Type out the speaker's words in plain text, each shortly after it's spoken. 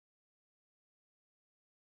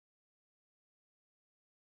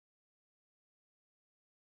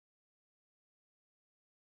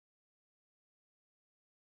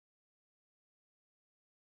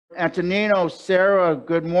Antonino, Sarah,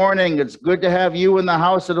 good morning. It's good to have you in the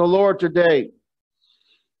house of the Lord today.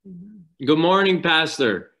 Good morning,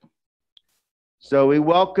 Pastor. So we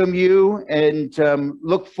welcome you and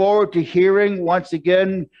look forward to hearing once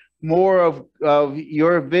again more of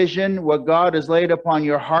your vision, what God has laid upon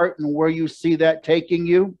your heart and where you see that taking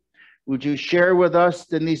you. Would you share with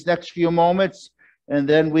us in these next few moments? And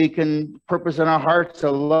then we can purpose in our hearts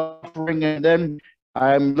a love offering, and then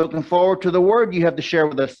I'm looking forward to the word you have to share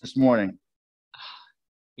with us this morning.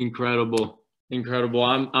 Incredible.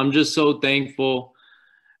 I'm just so thankful,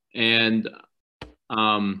 and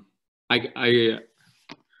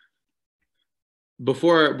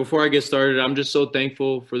before I get started, I'm just so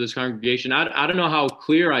thankful for this congregation. I don't know how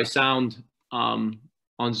clear I sound on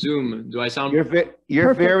Zoom. Do I sound?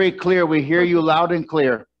 You're very clear. We hear you loud and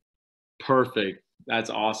clear. Perfect. That's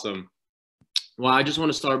awesome. Well, I just want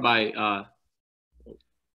to start by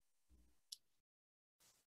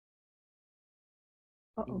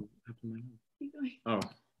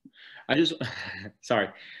sorry.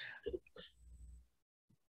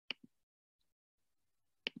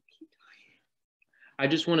 I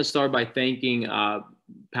just want to start by thanking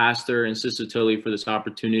Pastor and Sister Tilly for this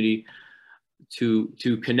opportunity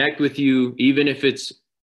to connect with you, even if it's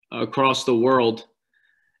across the world.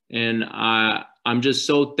 And I'm just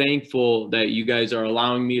so thankful that you guys are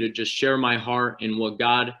allowing me to just share my heart and what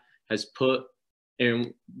God has put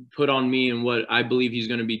on me and what I believe he's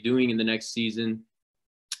going to be doing in the next season.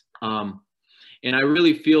 And I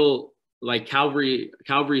really feel like Calvary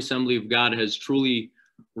Assembly of God has truly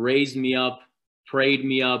raised me up, prayed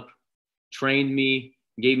me up, trained me,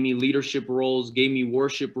 gave me leadership roles, gave me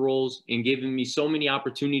worship roles, and given me so many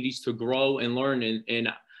opportunities to grow and learn. And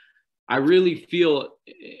I really feel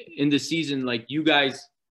in this season like you guys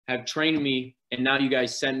have trained me, and now you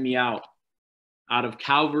guys sent me out of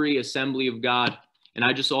Calvary Assembly of God. And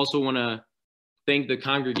I just also want to thank the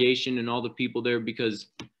congregation and all the people there because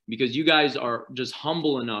you guys are just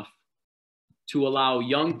humble enough to allow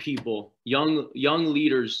young people, young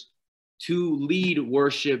leaders to lead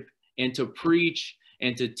worship and to preach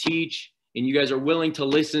and to teach. And you guys are willing to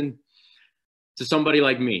listen to somebody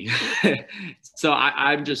like me. So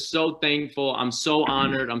I'm just so thankful. I'm so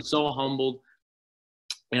honored. I'm so humbled.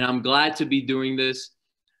 And I'm glad to be doing this.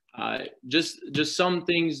 Just some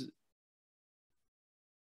things.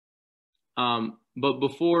 But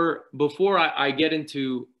before I get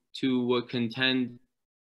into what contend,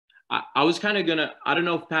 I was kind of gonna, I don't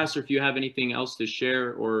know if Pastor, if you have anything else to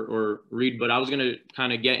share or read, but I was gonna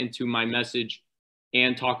kind of get into my message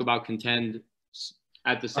and talk about contend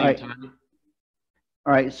at the same time.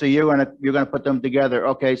 All right, so you're gonna put them together.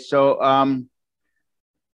 Okay, so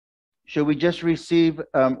should we just receive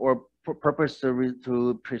or purpose to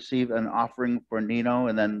receive an offering for Nino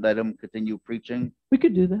and then let him continue preaching? We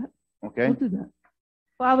could do that. Okay. We'll do that.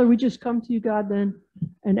 Father, we just come to you, God, then,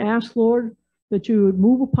 and ask, Lord, that you would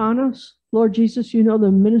move upon us. Lord Jesus, you know the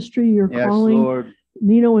ministry you're calling Lord.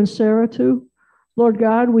 Nino and Sarah to. Lord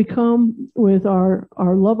God, we come with our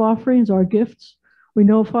love offerings, our gifts. We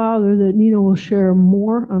know, Father, that Nino will share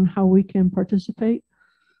more on how we can participate.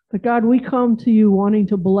 But God, we come to you wanting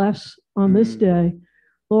to bless on this day,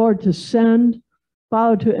 Lord, to send,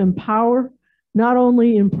 Father, to empower, not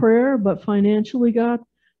only in prayer, but financially, God.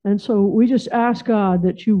 And so we just ask, God,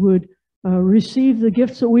 that you would receive the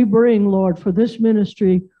gifts that we bring, Lord, for this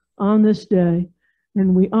ministry on this day.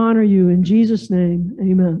 And we honor you in Jesus' name.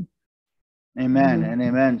 Amen. Amen and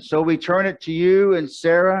amen. So we turn it to you and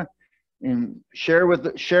Sarah, and share with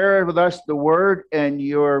us the word and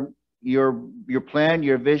your plan,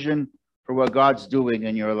 your vision for what God's doing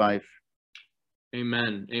in your life.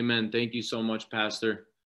 Amen. Amen. Thank you so much, Pastor.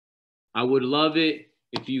 I would love it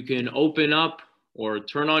if you can open up or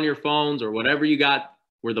turn on your phones or whatever you got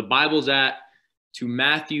where the Bible's at to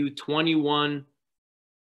Matthew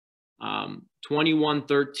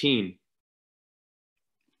 21:13.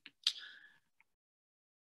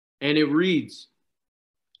 And it reads,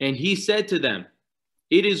 "And he said to them,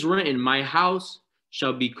 it is written, my house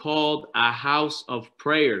shall be called a house of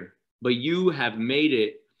prayer, but you have made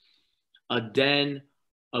it a den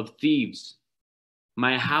of thieves."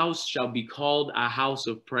 My house shall be called a house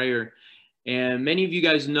of prayer. And many of you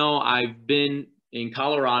guys know I've been in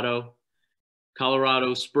Colorado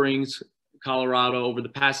Springs, Colorado over the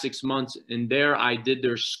past 6 months. And there I did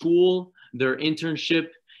their school, their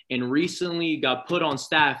internship, and recently got put on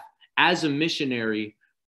staff as a missionary.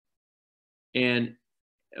 And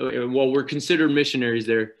well, we're considered missionaries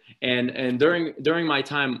there. And during my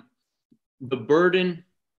time, the burden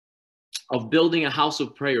of building a house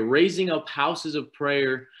of prayer, raising up houses of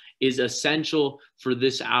prayer is essential for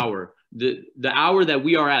this hour. the hour that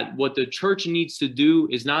we are at, what the church needs to do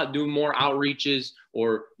is not do more outreaches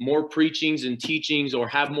or more preachings and teachings or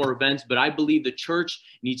have more events, but I believe the church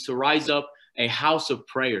needs to rise up a house of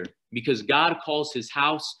prayer, because God calls his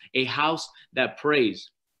house a house that prays.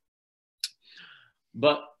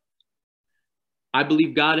 But I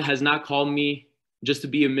believe God has not called me just to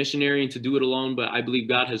be a missionary and to do it alone, but I believe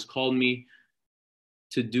God has called me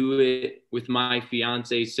to do it with my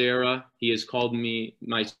fiance, Sarah. He has called me,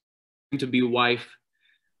 my to-be wife,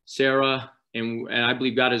 Sarah, and I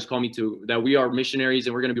believe God has called me to, that we are missionaries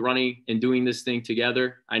and we're going to be running and doing this thing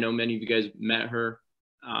together. I know many of you guys met her,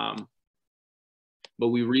 but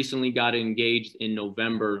we recently got engaged in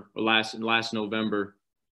November, or last November.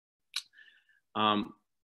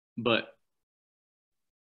 But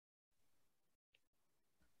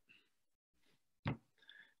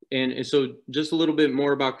And so just a little bit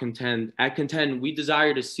more about Contend. At Contend, we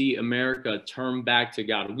desire to see America turn back to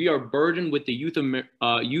God. We are burdened with the youth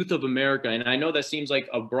of America. And I know that seems like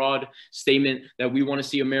a broad statement that we want to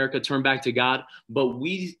see America turn back to God, but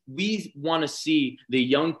we want to see the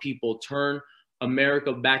young people turn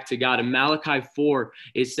America back to God. In Malachi 4,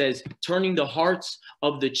 it says, turning the hearts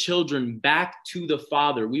of the children back to the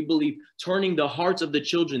Father. We believe turning the hearts of the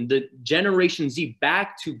children, the Generation Z,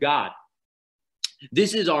 back to God.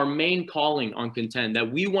 This is our main calling on Contend,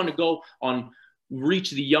 that we want to go on,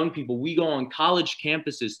 reach the young people. We go on college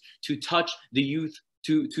campuses to touch the youth,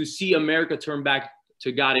 to see America turn back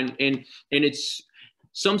to God. And it's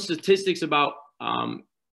some statistics about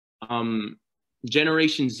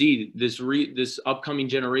Generation Z, this upcoming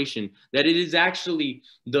generation, that it is actually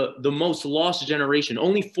the most lost generation.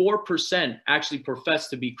 Only 4% actually profess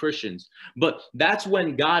to be Christians. But that's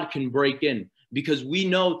when God can break in, because we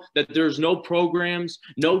know that there's no programs,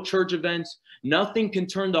 no church events, nothing can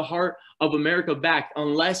turn the heart of America back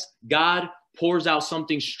unless God pours out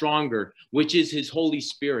something stronger, which is his Holy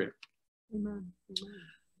Spirit. Amen.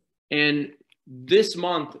 And this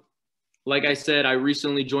month, like I said, I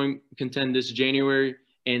recently joined Contend this January,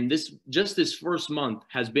 and this first month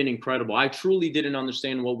has been incredible. I truly didn't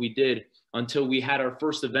understand what we did until we had our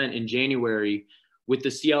first event in January, with the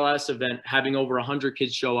CLS event having over 100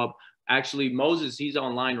 kids show up. Actually, Moses, he's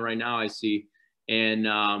online right now, I see. And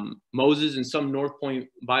Moses and some North Point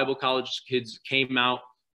Bible College kids came out,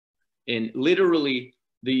 and literally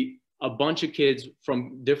a bunch of kids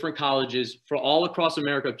from different colleges for all across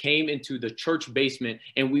America came into the church basement,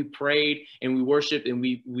 and we prayed and we worshiped and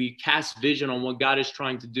we cast vision on what God is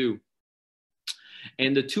trying to do.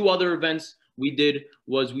 And the two other events we did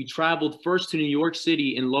was we traveled first to New York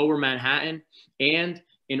City in Lower Manhattan and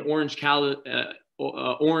in Orange County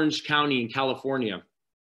in California.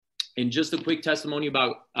 And just a quick testimony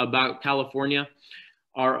about California,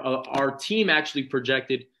 our team actually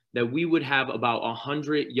projected that we would have about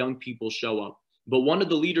 100 young people show up. But one of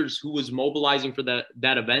the leaders who was mobilizing for that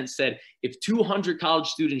event said, if 200 college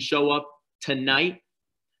students show up tonight,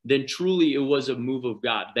 then truly it was a move of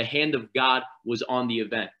God. The hand of God was on the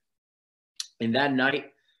event. And that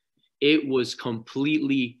night, it was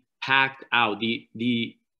completely packed out.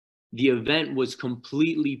 The event was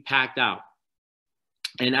completely packed out.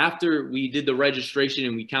 And after we did the registration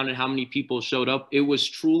and we counted how many people showed up, it was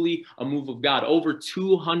truly a move of God. Over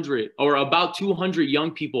 200 or about 200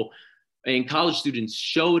 young people and college students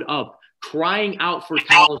showed up, crying out for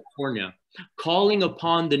California, calling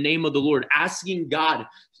upon the name of the Lord, asking God,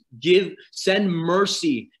 send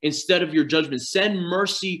mercy instead of your judgment. Send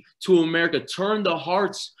mercy to America. Turn the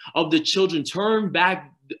hearts of the children. Turn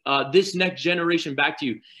back this next generation back to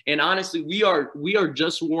you. And honestly, we are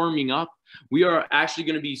just warming up. We are actually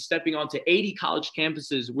going to be stepping onto 80 college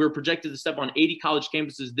campuses. We're projected to step on 80 college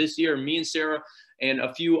campuses this year. Me and Sarah and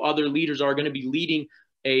a few other leaders are going to be leading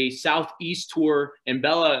a Southeast tour. And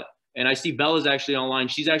Bella, and I see Bella's actually online.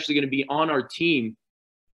 She's actually going to be on our team.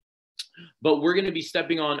 But we're going to be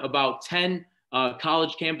stepping on about 10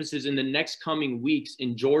 college campuses in the next coming weeks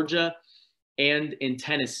in Georgia and in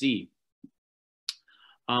Tennessee.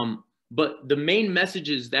 But the main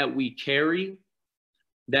messages that we carry,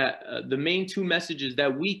 the main two messages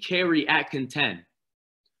that we carry at Contend.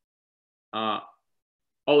 And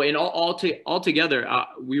altogether,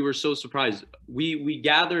 we were so surprised. We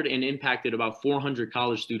gathered and impacted about 400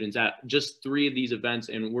 college students at just 3 of these events,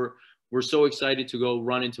 and we're so excited to go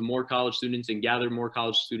run into more college students and gather more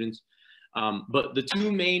college students. But the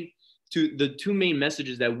two main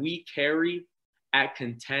messages that we carry at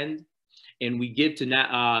Contend and we give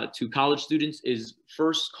to college students is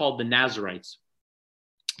first called the Nazarites.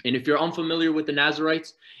 And if you're unfamiliar with the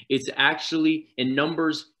Nazarites, it's actually in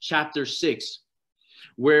Numbers chapter 6,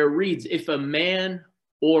 where it reads, if a man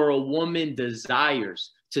or a woman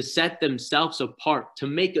desires to set themselves apart, to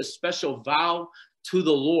make a special vow to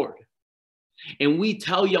the Lord. And we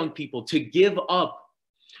tell young people to give up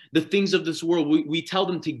the things of this world. We tell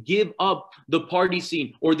them to give up the party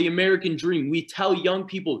scene or the American dream. We tell young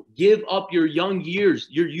people, give up your young years,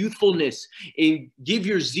 your youthfulness, and give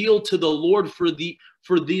your zeal to the Lord for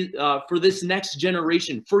this next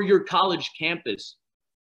generation, for your college campus.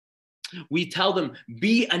 We tell them,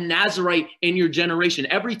 be a Nazarite in your generation.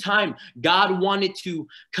 Every time God wanted to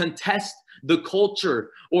contest the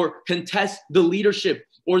culture or contest the leadership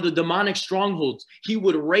or the demonic strongholds, he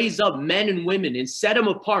would raise up men and women and set them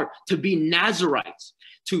apart to be Nazarites,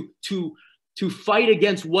 to fight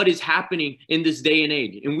against what is happening in this day and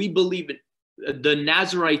age. And we believe the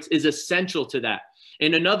Nazarites is essential to that.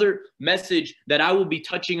 And another message that I will be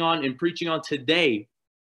touching on and preaching on today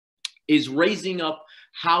is raising up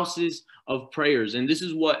houses of prayers. And this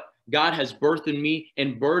is what God has birthed in me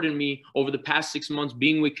and burdened me over the past 6 months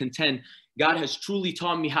being with Contend. God has truly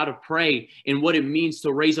taught me how to pray and what it means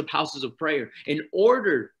to raise up houses of prayer in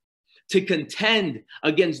order to contend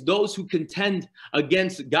against those who contend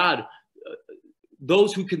against God,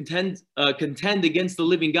 those who contend against the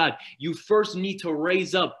living God. You first need to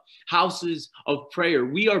raise up houses of prayer.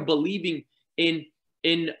 We are believing in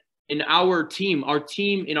our team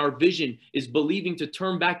in our vision is believing to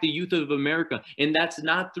turn back the youth of America. And that's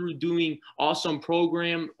not through doing awesome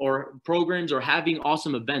programs or having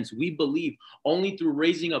awesome events. We believe only through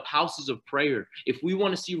raising up houses of prayer. If we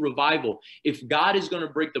want to see revival, if God is going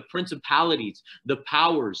to break the principalities, the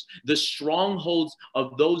powers, the strongholds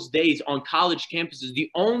of those days on college campuses, the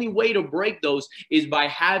only way to break those is by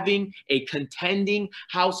having a contending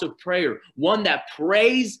house of prayer, one that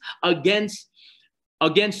prays against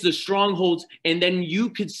the strongholds, and then you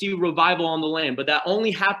could see revival on the land. But that only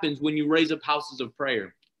happens when you raise up houses of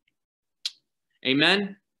prayer.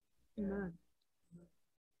 Amen? Amen.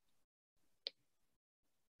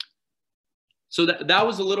 So that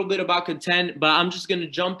was a little bit about Contend, but I'm just going to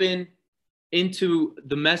jump into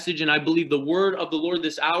the message, and I believe the word of the Lord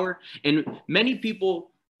this hour. And many people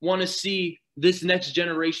want to see this next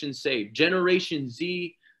generation saved. Generation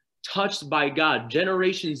Z touched by God.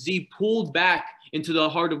 Generation Z pulled back into the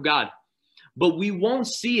heart of God. But we won't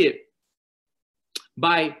see it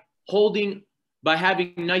by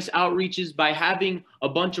having nice outreaches, by having a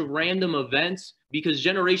bunch of random events, because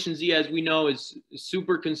Generation Z, as we know, is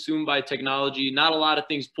super consumed by technology. Not a lot of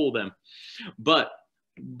things pull them. But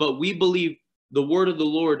we believe the word of the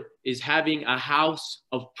Lord is having a house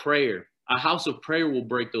of prayer. A house of prayer will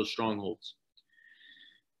break those strongholds.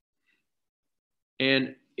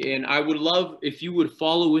 And I would love if you would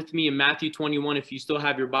follow with me in Matthew 21, if you still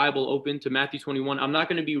have your Bible open to Matthew 21. I'm not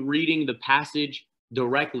going to be reading the passage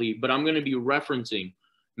directly, but I'm going to be referencing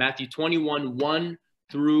Matthew 21, 1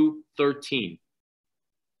 through 13.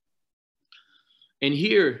 And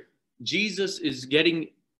here, Jesus is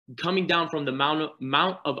coming down from the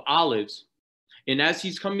Mount of Olives. And as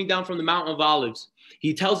he's coming down from the Mount of Olives,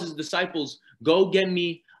 he tells his disciples, go get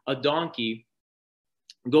me a donkey.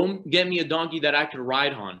 Go get me a donkey that I could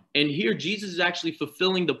ride on. And here Jesus is actually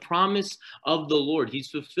fulfilling the promise of the Lord.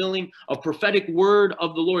 He's fulfilling a prophetic word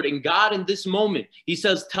of the Lord. And God, in this moment, he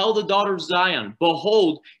says, tell the daughter of Zion,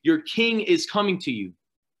 behold, your king is coming to you.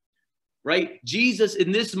 Right? Jesus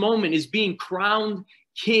in this moment is being crowned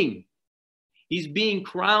king. He's being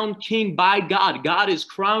crowned king by God. God is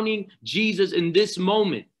crowning Jesus in this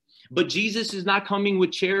moment. But Jesus is not coming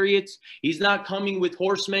with chariots. He's not coming with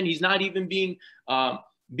horsemen. He's not even being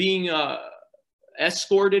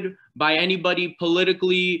escorted by anybody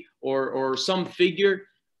politically or some figure.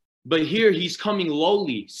 But here he's coming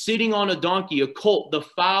lowly, sitting on a donkey, a colt, the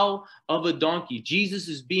foal of a donkey. Jesus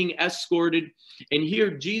is being escorted. And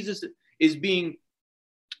here Jesus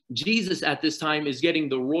at this time is getting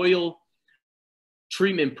the royal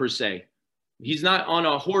treatment per se. He's not on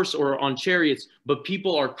a horse or on chariots, but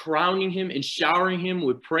people are crowning him and showering him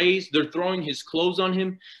with praise. They're throwing his clothes on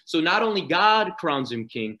him. So not only God crowns him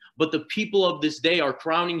king, but the people of this day are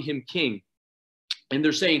crowning him king. And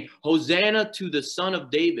they're saying, Hosanna to the Son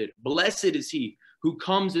of David. Blessed is he who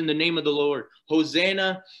comes in the name of the Lord.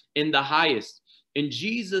 Hosanna in the highest. And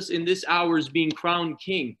Jesus in this hour is being crowned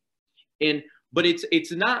king. But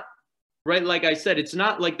it's not, right? Like I said, it's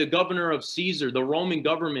not like the governor of Caesar, the Roman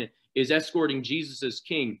government, is escorting Jesus as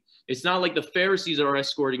king. It's not like the Pharisees are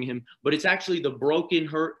escorting him, but it's actually the broken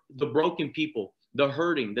people, the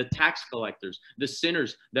hurting, the tax collectors, the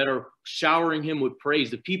sinners that are showering him with praise.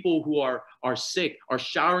 The people who are sick are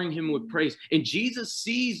showering him with praise. And Jesus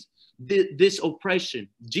sees this oppression.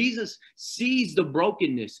 Jesus sees the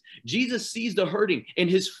brokenness. Jesus sees the hurting. And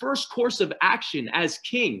his first course of action as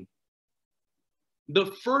king The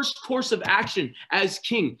first course of action as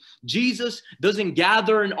king. Jesus doesn't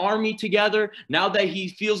gather an army together now that he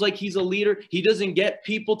feels like he's a leader. He doesn't get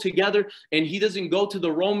people together, and he doesn't go to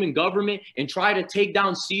the Roman government and try to take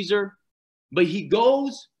down Caesar, but he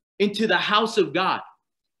goes into the house of God.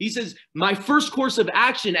 He says, my first course of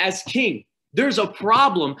action as king, there's a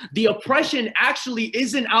problem. The oppression actually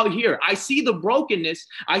isn't out here. I see the brokenness.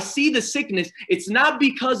 I see the sickness. It's not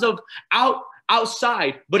because of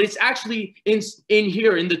outside, but it's actually in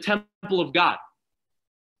here in the temple of God.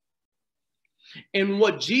 And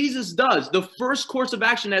what Jesus does, the first course of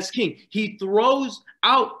action as king, he throws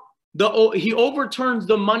out he overturns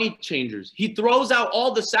the money changers. He throws out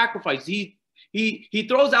all the sacrifices. He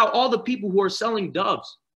throws out all the people who are selling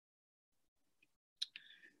doves.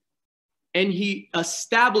 And he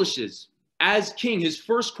establishes as king, his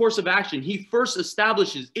first course of action, he first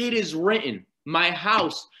establishes, it is written, my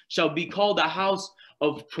house shall be called a house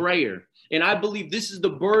of prayer. And I believe this is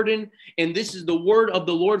the burden and this is the word of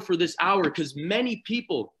the Lord for this hour, because many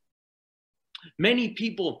people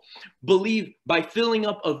believe by filling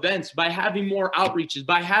up events, by having more outreaches,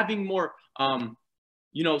 by having more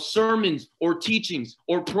sermons or teachings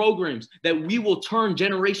or programs, that we will turn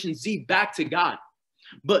Generation Z back to God.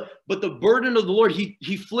 But the burden of the Lord,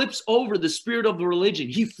 he flips over the spirit of the religion.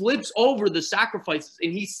 He flips over the sacrifices,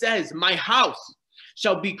 and he says, my house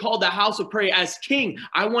shall be called a house of prayer. As king,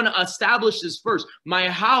 I want to establish this first. My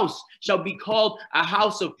house shall be called a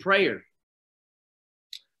house of prayer.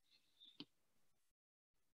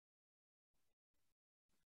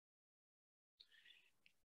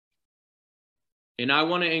 And I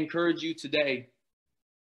want to encourage you today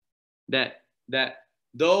that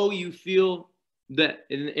though you feel that,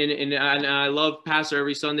 and I love Pastor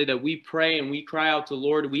every Sunday, that we pray and we cry out to the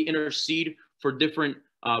Lord, we intercede for different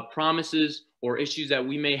promises or issues that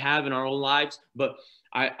we may have in our own lives. But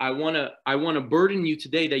I want to burden you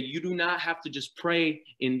today that you do not have to just pray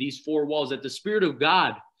in these four walls, that the Spirit of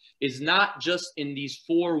God is not just in these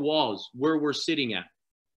four walls where we're sitting at.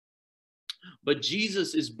 But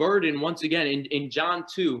Jesus is burdened once again. In John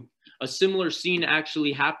 2, a similar scene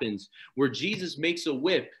actually happens where Jesus makes a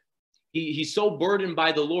whip. He's so burdened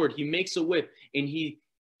by the Lord, he makes a whip, and he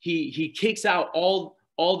kicks out all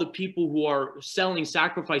the people who are selling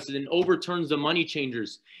sacrifices and overturns the money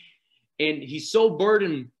changers. And he's so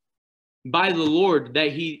burdened by the Lord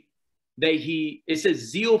that it says,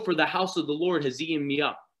 zeal for the house of the Lord has eaten me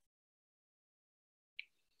up.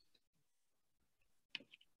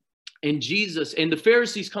 And the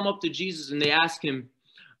Pharisees come up to Jesus and they ask him,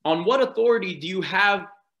 on what authority do you have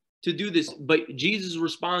to do this? But Jesus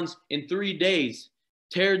responds, in 3 days,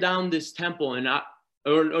 tear down this temple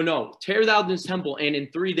tear down this temple, and in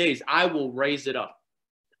 3 days I will raise it up.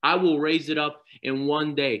 I will raise it up in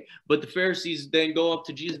 1 day. But the Pharisees then go up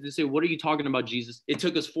to Jesus and say, what are you talking about, Jesus? It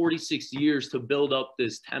took us 46 years to build up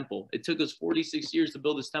this temple. It took us 46 years to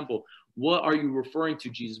build this temple. What are you referring to,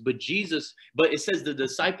 Jesus? But it says the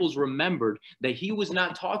disciples remembered that he was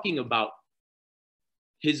not talking about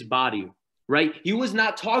his body, right? He was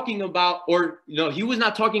not talking about, he was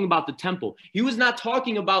not talking about the temple. He was not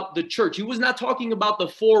talking about the church. He was not talking about the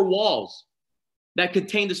four walls that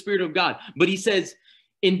contain the Spirit of God. But he says,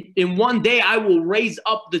 in 1 day, I will raise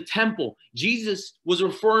up the temple. Jesus was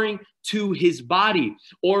referring to his body,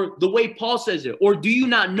 or the way Paul says it, or do you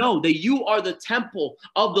not know that you are the temple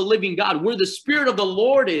of the living God, where the Spirit of the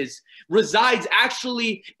Lord resides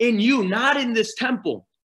actually in you, not in this temple.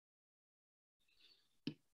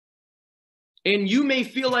 And you may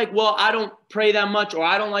feel like, well, I don't pray that much, or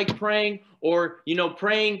I don't like praying, or,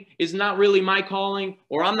 praying is not really my calling,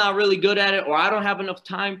 or I'm not really good at it, or I don't have enough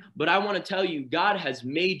time. But I want to tell you, God has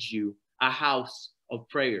made you a house of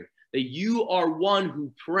prayer, that you are one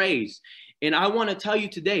who prays. And I want to tell you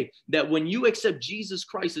today that when you accept Jesus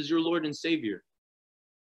Christ as your Lord and Savior,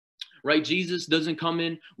 right? Jesus doesn't come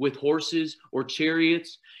in with horses or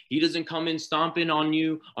chariots. He doesn't come in stomping on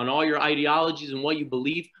you, on all your ideologies and what you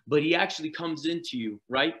believe, but he actually comes into you,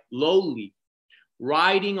 right? Lowly,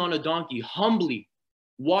 riding on a donkey, humbly,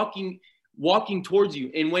 walking towards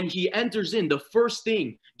you. And when he enters in, the first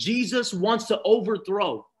thing Jesus wants to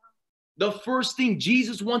overthrow, the first thing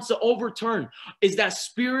Jesus wants to overturn is that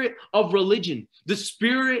spirit of religion, the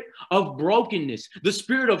spirit of brokenness, the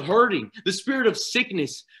spirit of hurting, the spirit of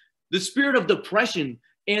sickness, the spirit of depression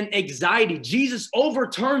and anxiety. Jesus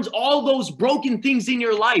overturns all those broken things in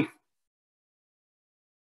your life.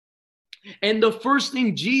 And the first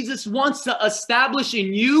thing Jesus wants to establish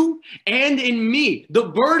in you and in me, the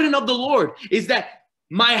burden of the Lord, is that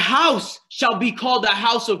my house shall be called a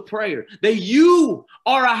house of prayer, that you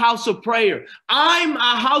are a house of prayer. I'm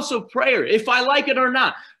a house of prayer, if I like it or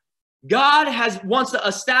not. God wants to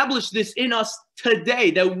establish this in us today,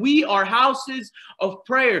 that we are houses of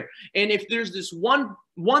prayer. And if there's this one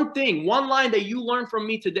line that you learn from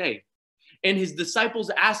me today, and his disciples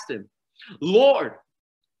asked him, Lord,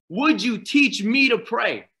 would you teach me to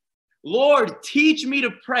pray? Lord, teach me to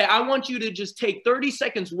pray. I want you to just take 30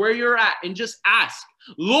 seconds where you're at and just ask,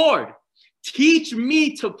 Lord, teach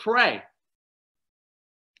me to pray.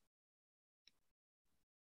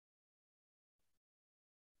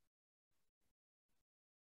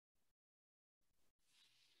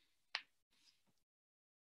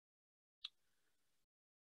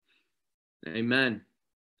 Amen.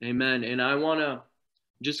 Amen. And I want to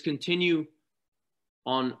just continue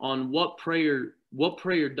on what prayer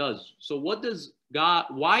does. So why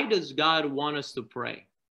does God want us to pray?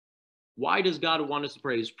 Why does God want us to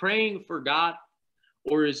pray? Is praying for God,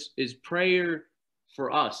 or is prayer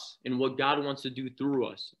for us and what God wants to do through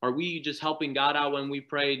us? Are we just helping God out when we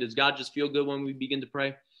pray? Does God just feel good when we begin to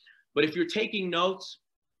pray? But if you're taking notes,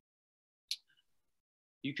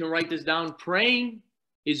 you can write this down. Praying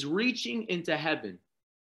is reaching into heaven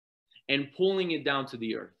and pulling it down to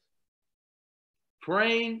the earth.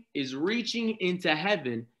 Praying is reaching into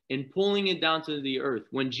heaven and pulling it down to the earth.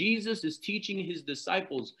 When Jesus is teaching his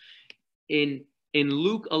disciples in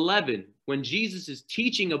Luke 11, when Jesus is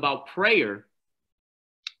teaching about prayer,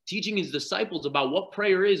 teaching his disciples about what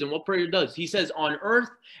prayer is and what prayer does, he says, on earth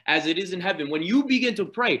as it is in heaven. When you begin to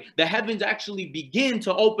pray, the heavens actually begin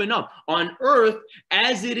to open up. On earth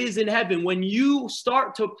as it is in heaven. When you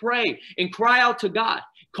start to pray and cry out to God,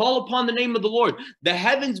 call upon the name of the Lord, the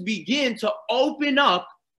heavens begin to open up,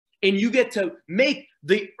 and you get to make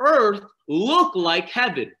the earth look like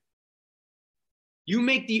heaven. You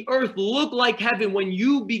make the earth look like heaven when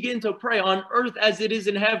you begin to pray on earth as it is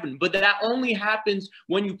in heaven. But that only happens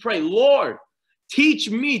when you pray, Lord, teach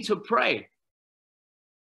me to pray.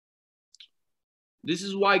 This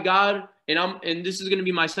is why God, and this is going to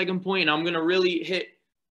be my second point, and I'm going to really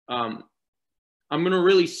I'm going to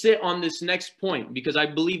really sit on this next point, because I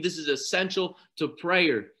believe this is essential to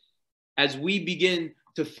prayer. As we begin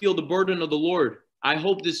to feel the burden of the Lord, I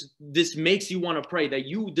hope this makes you want to pray, that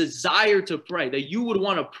you desire to pray, that you would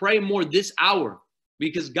want to pray more this hour,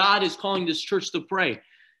 because God is calling this church to pray.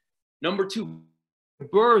 Number 2,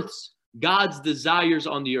 births God's desires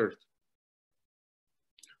on the earth.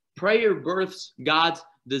 Prayer births God's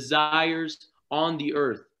desires on the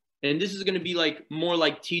earth. And this is going to be more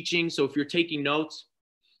like teaching. So if you're taking notes,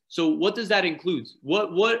 so what does that include?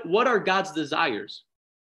 What are God's desires?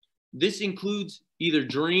 This includes either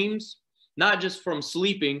dreams, not just from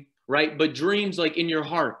sleeping, right? But dreams like in your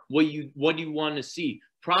heart, what you want to see,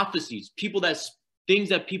 prophecies, things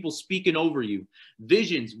that people speaking over you,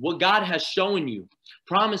 visions, what God has shown you,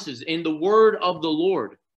 promises in the word of the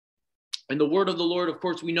Lord. And the word of the Lord, of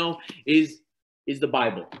course, we know is the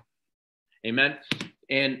Bible. Amen.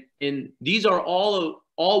 And these are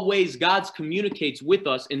all ways God communicates with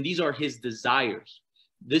us, and these are his desires.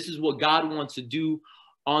 This is what God wants to do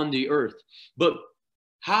on the earth. But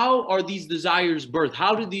how are these desires birthed?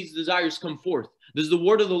 How do these desires come forth? Does the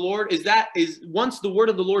word of the Lord, once the word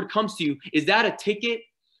of the Lord comes to you, is that a ticket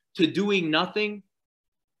to doing nothing?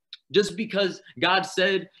 Just because God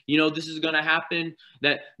said, this is going to happen,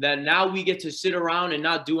 that now we get to sit around and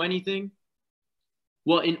not do anything?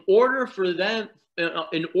 Well, in order for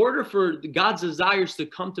God's desires to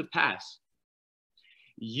come to pass,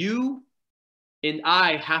 you and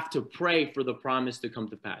I have to pray for the promise to come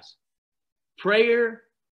to pass. Prayer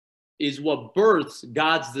is what births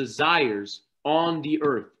God's desires on the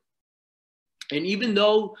earth. And even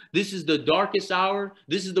though this is the darkest hour,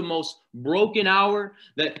 this is the most broken hour,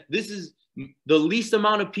 that this is the least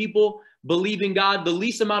amount of people believe in God, the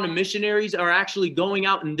least amount of missionaries are actually going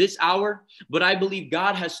out in this hour, but I believe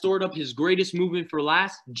God has stored up his greatest movement for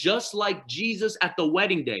last, just like Jesus at the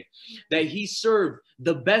wedding day, that he served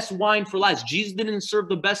the best wine for last. Jesus didn't serve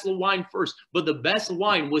the best wine first, but the best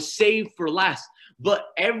wine was saved for last. But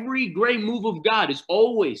every great move of God is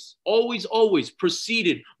always, always, always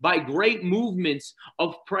preceded by great movements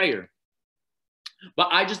of prayer. But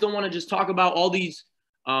I just don't want to just talk about all these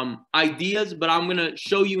ideas, but I'm going to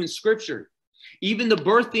show you in scripture. Even the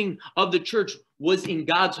birthing of the church was in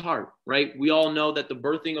God's heart, right? We all know that the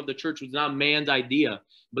birthing of the church was not man's idea,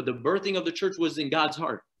 but the birthing of the church was in God's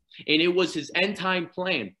heart. And it was his end time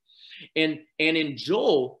plan. And in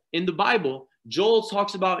Joel, in the Bible, Joel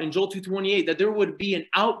talks about in Joel 2:28 that there would be an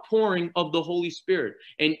outpouring of the Holy Spirit.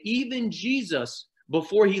 And even Jesus,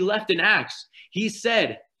 before he left in Acts, he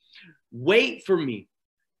said, wait for me.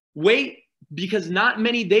 Wait because not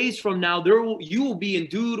many days from now, you will be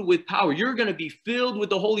endued with power. You're going to be filled with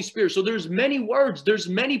the Holy Spirit. So there's many words, there's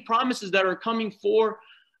many promises that are coming for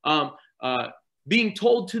being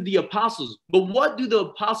told to the apostles. But what do the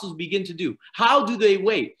apostles begin to do? How do they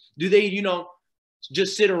wait? Do they,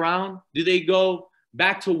 just sit around? Do they go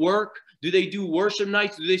back to work? Do they do worship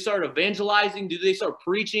nights? Do they start evangelizing? Do they start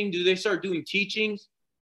preaching? Do they start doing teachings?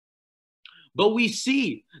 But we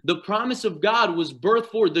see the promise of God was birthed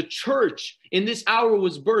for the church in this hour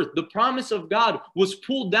was birthed. The promise of God was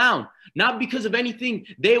pulled down, not because of anything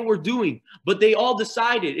they were doing, but they all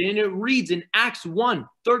decided. And it reads in Acts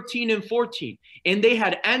 1:13 and 14. And they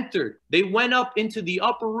had entered. They went up into the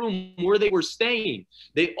upper room where they were staying.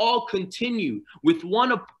 They all continued with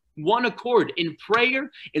one accord in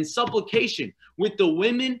prayer and supplication with the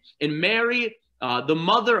women and Mary, the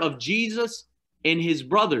mother of Jesus, and his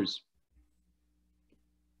brothers.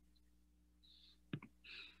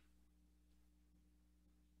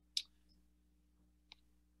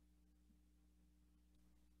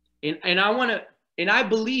 And I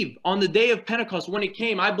believe on the day of Pentecost, when it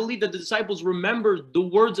came, I believe that the disciples remembered the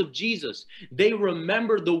words of Jesus. They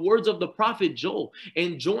remembered the words of the prophet Joel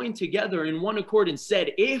and joined together in one accord and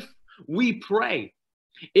said, if we pray,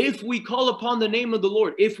 if we call upon the name of the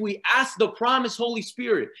Lord, if we ask the promised Holy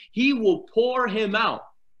Spirit, he will pour him out.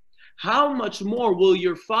 How much more will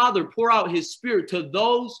your Father pour out his Spirit to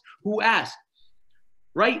those who ask?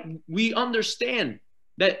 Right? We understand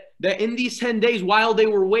that in these 10 days while they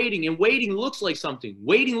were waiting, and waiting looks like something.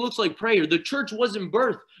 Waiting looks like prayer. The church wasn't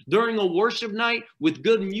birthed during a worship night with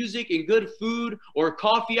good music and good food or a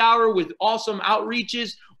coffee hour with awesome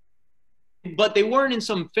outreaches. But they weren't in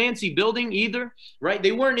some fancy building either, right?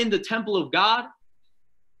 They weren't in the temple of God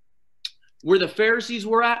where the Pharisees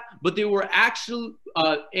were at, but they were actually,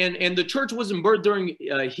 and the church wasn't birthed during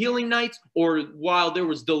healing nights or while there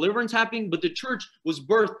was deliverance happening, but the church was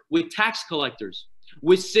birthed with tax collectors,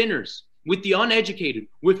 with sinners, with the uneducated,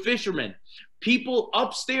 with fishermen, people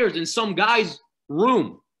upstairs in some guy's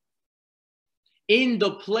room. In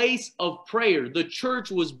the place of prayer, the church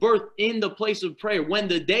was birthed in the place of prayer. When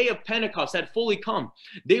the day of Pentecost had fully come,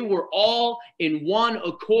 they were all in one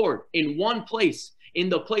accord, in one place, in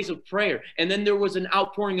the place of prayer. And then there was an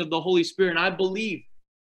outpouring of the Holy Spirit. And I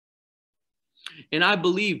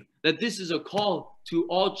believe that this is a call to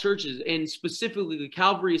all churches, and specifically the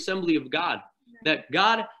Calvary Assembly of God, that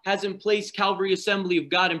God hasn't placed Calvary Assembly of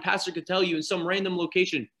God, and Pastor could tell you, in some random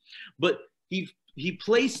location, but he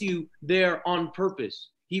placed you there on purpose.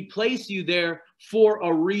 He placed you there for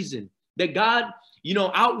a reason. That God,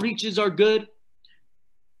 outreaches are good.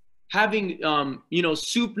 Having,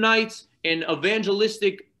 soup nights and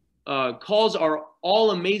evangelistic calls are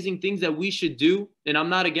all amazing things that we should do, and I'm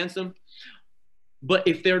not against them. But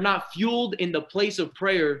if they're not fueled in the place of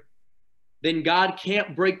prayer, then God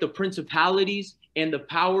can't break the principalities and the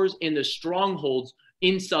powers and the strongholds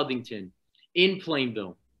in Southington, in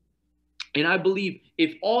Plainville. And I believe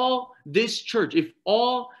if all this church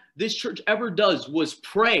ever does was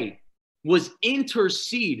pray, was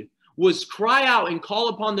intercede, was cry out and call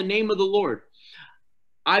upon the name of the Lord,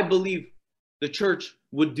 I believe the church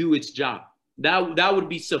would do its job. That would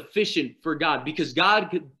be sufficient for God, because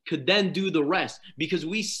God could then do the rest. Because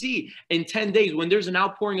we see in 10 days, when there's an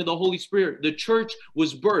outpouring of the Holy Spirit, the church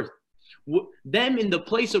was birthed. Them in the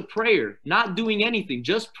place of prayer, not doing anything,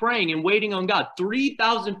 just praying and waiting on God.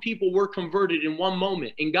 3,000 people were converted in one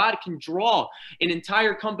moment, and God can draw an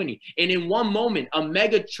entire company. And in one moment, a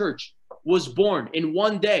mega church was born in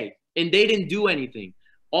one day, and they didn't do anything.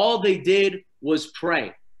 All they did was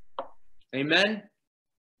pray. Amen.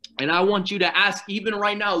 And I want you to ask even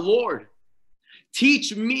right now, Lord,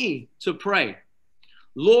 teach me to pray.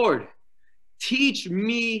 Lord, teach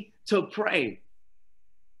me to pray.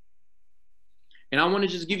 And I want to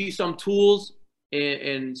just give you some tools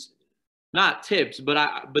and not tips,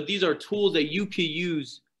 but these are tools that you can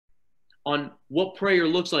use on what prayer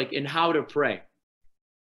looks like and how to pray.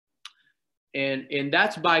 And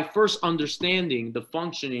that's by first understanding the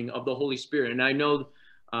functioning of the Holy Spirit. And I know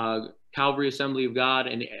Calvary Assembly of God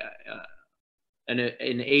and an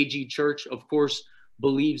AG church, of course,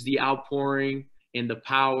 believes the outpouring and the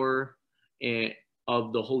power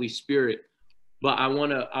of the Holy Spirit. But I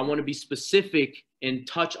want to be specific and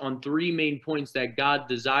touch on three main points that God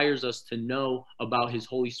desires us to know about his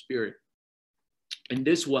Holy Spirit. And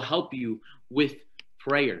this will help you with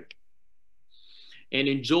prayer. And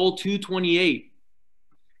in Joel 2:28,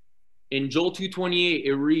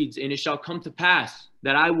 it reads, "And it shall come to pass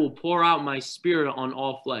that I will pour out my spirit on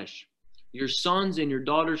all flesh. Your sons and your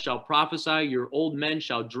daughters shall prophesy, your old men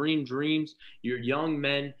shall dream dreams, your young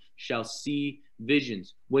men shall see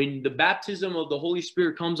visions. When the baptism of the Holy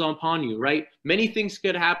Spirit comes upon you, right? Many things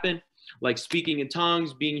could happen, like speaking in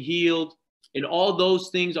tongues, being healed, and all those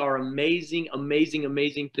things are amazing, amazing,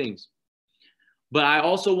 amazing things. But I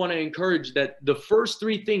also want to encourage that the first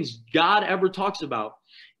three things God ever talks about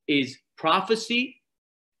is prophecy.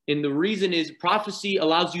 And the reason is prophecy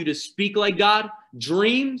allows you to speak like God.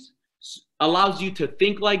 Dreams allows you to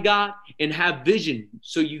think like God, and have vision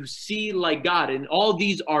so you see like God. And all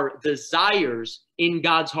these are desires in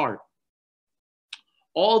God's heart.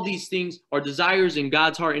 All these things are desires in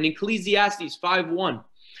God's heart. In Ecclesiastes 5:1,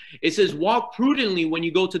 it says, walk prudently when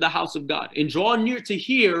you go to the house of God, and draw near to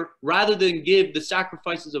hear rather than give the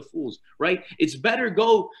sacrifices of fools, right? It's better to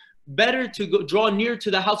go draw near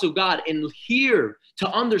to the house of God and hear, to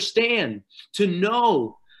understand, to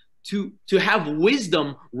know, to have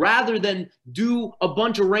wisdom, rather than do a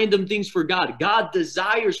bunch of random things for God. God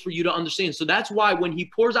desires for you to understand. So that's why when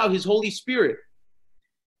he pours out his Holy Spirit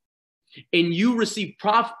and you receive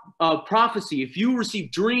prophecy, if you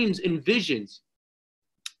receive dreams and visions,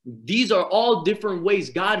 these are all different ways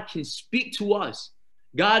God can speak to us.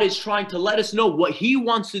 God is trying to let us know what he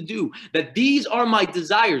wants to do, that these are my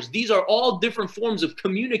desires. These are all different forms of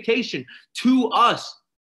communication to us.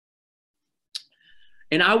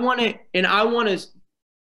 And I want to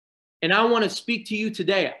speak to you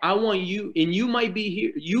today. I want you, and you might be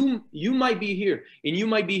here, you might be here, and you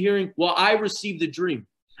might be hearing, well, I received a dream.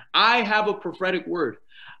 I have a prophetic word.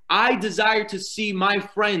 I desire to see my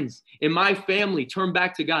friends and my family turn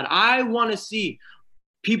back to God. I want to see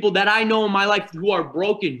people that I know in my life who are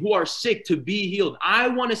broken, who are sick, to be healed. I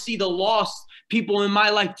want to see the lost people in my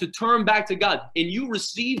life to turn back to God. And you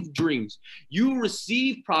receive dreams. You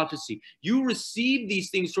receive prophecy. You receive these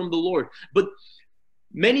things from the Lord. But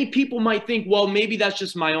many people might think, well, maybe that's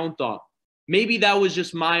just my own thought. Maybe that was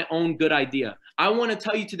just my own good idea. I want to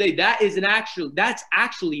tell you today, that's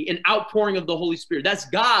actually an outpouring of the Holy Spirit. That's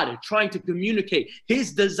God trying to communicate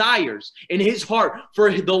his desires in his heart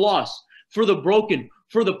for the lost, for the broken,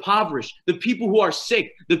 for the impoverished, the people who are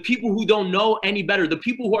sick, the people who don't know any better, the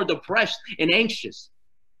people who are depressed and anxious.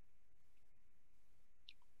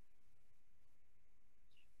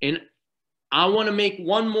 And I want to make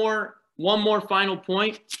one more final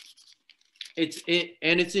point. It's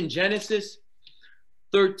in Genesis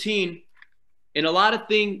 13. And a lot of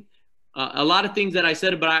things that I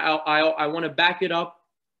said, but I want to back it up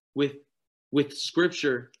with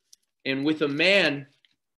scripture and with a man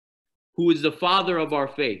who is the father of our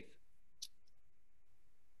faith.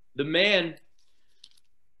 The man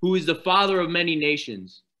who is the father of many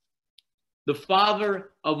nations, the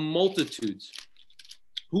father of multitudes,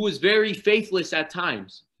 who is very faithless at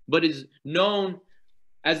times, but is known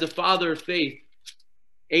as the father of faith,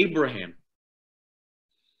 Abraham.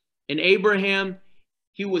 And Abraham,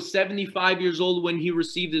 he was 75 years old when he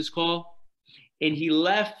received his call, and he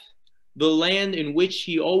left the land in which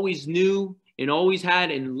he always knew and always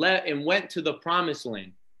had, and went to the promised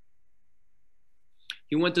land.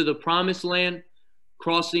 He went to the promised land,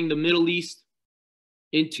 crossing the Middle East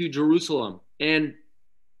into Jerusalem. And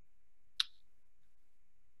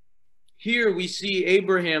here we see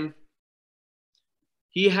Abraham.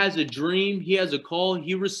 He has a dream, he has a call,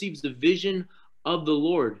 he receives the vision of the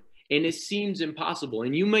Lord. And it seems impossible.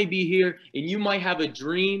 And you might be here and you might have a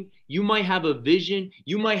dream, you might have a vision,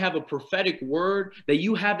 you might have a prophetic word that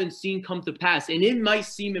you haven't seen come to pass. And it might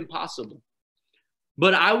seem impossible.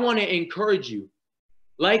 But I want to encourage you.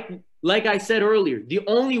 Like I said earlier, the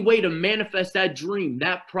only way to manifest that dream,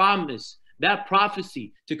 that promise, that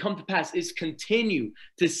prophecy to come to pass is continue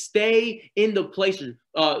to stay in the place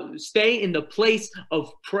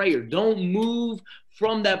of prayer. Don't move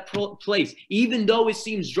from that place, even though it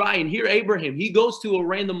seems dry. And here Abraham, he goes to a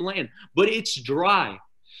random land, but it's dry.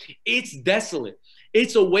 It's desolate.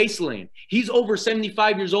 It's a wasteland. He's over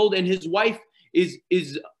 75 years old, and his wife is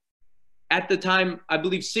at the time, I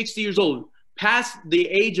believe, 60 years old, past the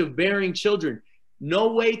age of bearing children.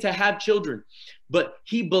 No way to have children. But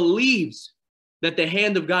he believes that the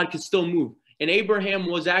hand of God could still move. And Abraham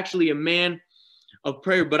was actually a man of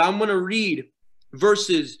prayer. But I'm going to read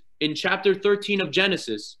verses in chapter 13 of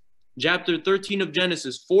Genesis,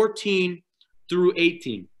 14 through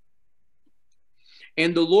 18.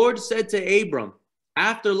 And the Lord said to Abram,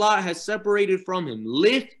 after Lot has separated from him,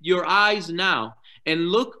 lift your eyes now and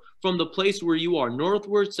look from the place where you are,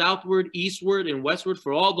 northward, southward, eastward, and westward,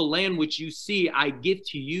 for all the land which you see I give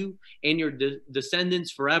to you and your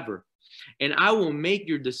descendants forever. And I will make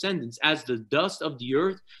your descendants as the dust of the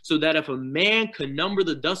earth, so that if a man could number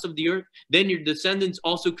the dust of the earth, then your descendants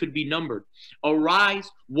also could be numbered. Arise,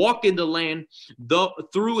 walk in the land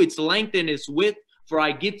through its length and its width, for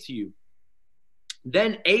I give to you.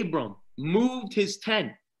 Then Abram moved his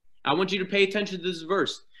tent. I want you to pay attention to this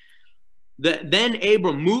verse. Then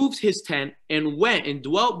Abram moved his tent and went and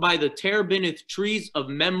dwelt by the terebinth trees of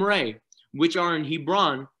Mamre, which are in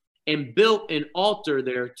Hebron, and built an altar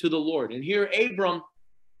there to the Lord. And here Abram,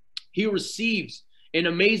 he receives an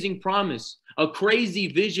amazing promise, a crazy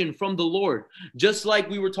vision from the Lord. Just like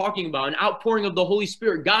we were talking about, an outpouring of the Holy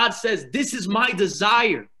Spirit. God says, this is my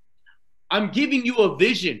desire. I'm giving you a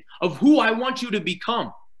vision of who I want you to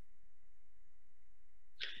become.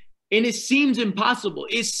 And it seems impossible.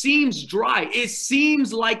 It seems dry. It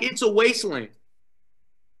seems like it's a wasteland.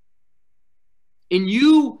 And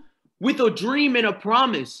you, with a dream and a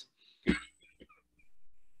promise,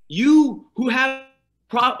 you who have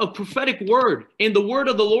a prophetic word and the word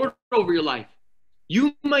of the Lord over your life,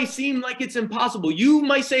 you might seem like it's impossible. You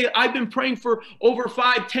might say, I've been praying for over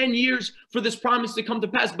 5-10 years for this promise to come to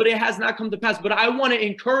pass, but it has not come to pass. But I want to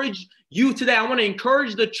encourage you today. I want to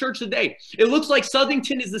encourage the church today. It looks like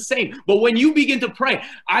Southington is the same, but when you begin to pray,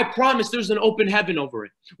 I promise there's an open heaven over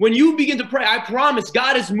it. When you begin to pray, I promise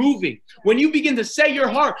God is moving. When you begin to set your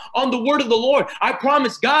heart on the word of the Lord, I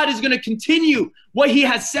promise God is going to continue what he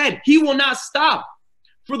has said. He will not stop.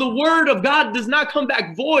 For the word of God does not come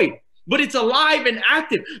back void, but it's alive and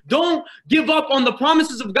active. Don't give up on the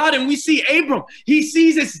promises of God. And we see Abram, he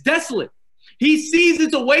sees it's desolate. He sees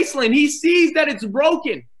it's a wasteland. He sees that it's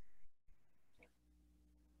broken.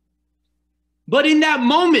 But in that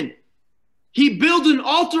moment, he builds an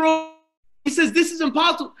altar. He says, this is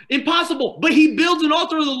impossible. But he builds an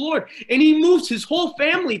altar of the Lord, and he moves his whole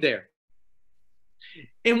family there.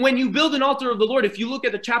 And when you build an altar of the Lord, if you look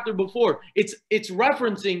at the chapter before, it's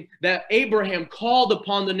referencing that Abraham called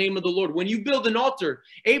upon the name of the Lord. When you build an altar,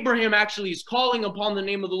 Abraham actually is calling upon the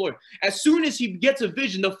name of the Lord. As soon as he gets a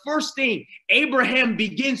vision, the first thing Abraham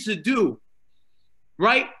begins to do,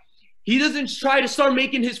 right? He doesn't try to start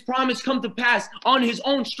making his promise come to pass on his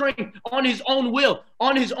own strength, on his own will,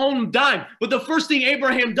 on his own dime. But the first thing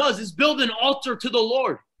Abraham does is build an altar to the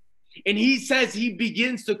Lord. And he says he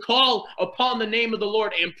begins to call upon the name of the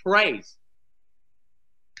Lord and praise.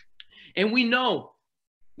 And we know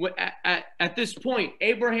at this point,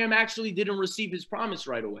 Abraham actually didn't receive his promise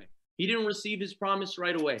right away. He didn't receive his promise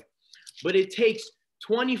right away. But it takes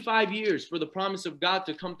 25 years for the promise of God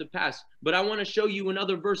to come to pass. But I want to show you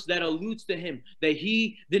another verse that alludes to him, that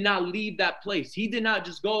he did not leave that place. He did not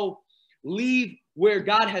just leave where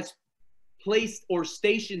God has placed or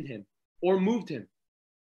stationed him or moved him.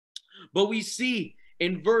 But we see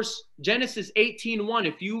in Genesis 18:1,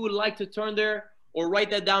 if you would like to turn there or write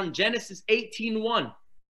that down, Genesis 18:1.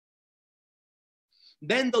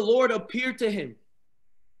 Then the Lord appeared to him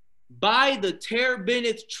by the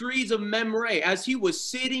terebinth trees of Mamre as he was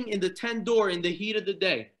sitting in the tent door in the heat of the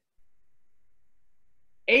day.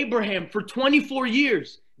 Abraham, for 24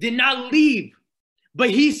 years, did not leave, but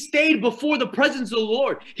he stayed before the presence of the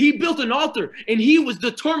Lord. He built an altar, and he was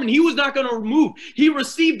determined. He was not going to move. He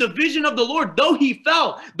received the vision of the Lord. Though he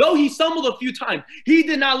fell, though he stumbled a few times, he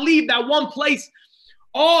did not leave that one place.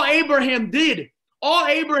 All Abraham did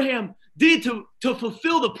to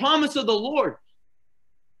fulfill the promise of the Lord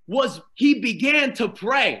was he began to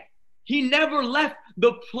pray. He never left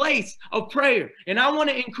the place of prayer. And I want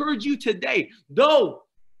to encourage you today, though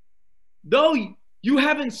you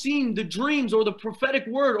haven't seen the dreams or the prophetic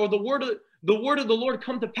word or the word of the Lord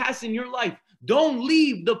come to pass in your life, don't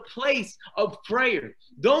leave the place of prayer.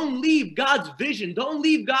 Don't leave God's vision. Don't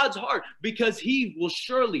leave God's heart, because he will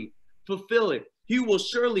surely fulfill it. He will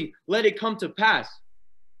surely let it come to pass.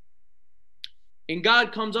 And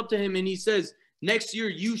God comes up to him and he says, next year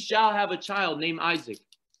you shall have a child named Isaac.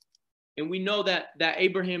 And we know that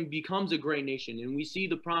Abraham becomes a great nation. And we see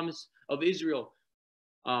the promise of Israel.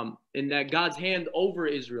 And that God's hand over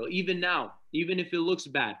Israel, even now, even if it looks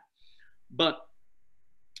bad. But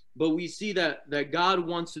we see that God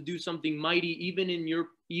wants to do something mighty even in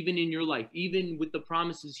your life, even with the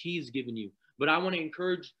promises he's given you. But I want to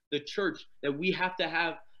encourage the church that we have to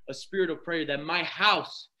have a spirit of prayer, that my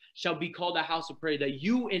house shall be called a house of prayer, that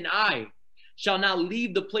you and I shall not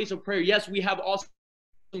leave the place of prayer. Yes, we have awesome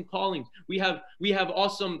callings. We have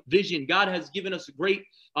awesome vision. God has given us great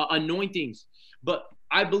anointings. But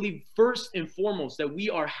I believe first and foremost that we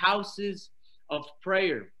are houses of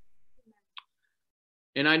prayer.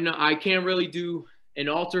 And I know I can't really do an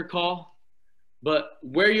altar call, but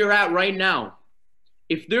where you're at right now,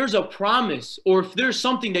 if there's a promise or if there's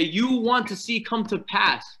something that you want to see come to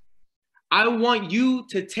pass, I want you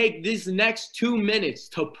to take this next 2 minutes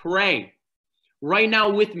to pray right now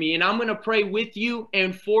with me. And I'm going to pray with you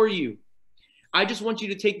and for you. I just want you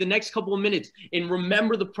to take the next couple of minutes and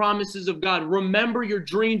remember the promises of God. Remember your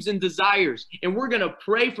dreams and desires. And we're going to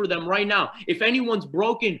pray for them right now. If anyone's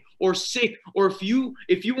broken or sick, or if you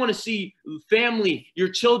want to see family, your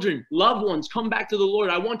children, loved ones come back to the Lord,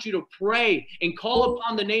 I want you to pray and call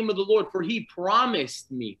upon the name of the Lord, for he promised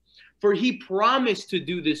me. For he promised to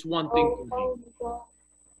do this one thing for me.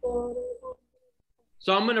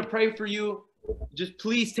 So I'm going to pray for you. Just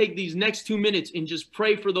please take these next 2 minutes and just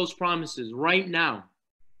pray for those promises right now.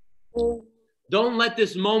 Don't let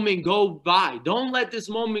this moment go by. Don't let this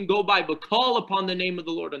moment go by, but call upon the name of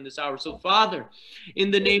the Lord on this hour. So Father,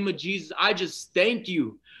 in the name of Jesus, I just thank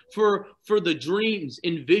you for the dreams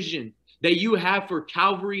and vision that you have for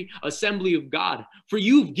Calvary Assembly of God. For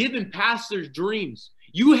you've given pastors dreams.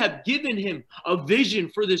 You have given him a vision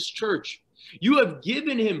for this church. You have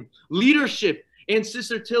given him leadership. And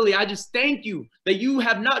Sister Tilly, I just thank you that you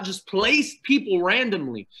have not just placed people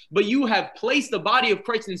randomly, but you have placed the body of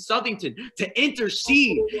Christ in Southington to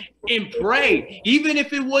intercede and pray, even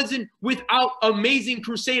if it wasn't without amazing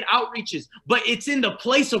crusade outreaches, but it's in the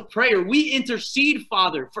place of prayer. We intercede,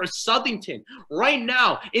 Father, for Southington right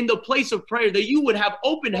now in the place of prayer, that you would have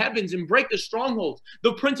open heavens and break the strongholds,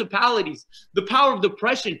 the principalities, the power of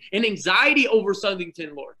depression and anxiety over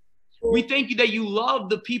Southington, Lord. We thank you that you love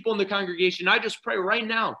the people in the congregation. I just pray right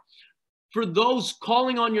now for those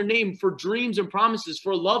calling on your name, for dreams and promises,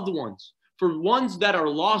 for loved ones, for ones that are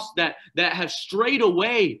lost, that have strayed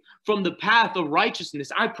away from the path of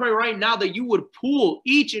righteousness. I pray right now that you would pull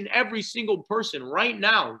each and every single person right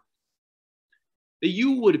now, that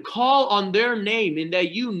you would call on their name, and that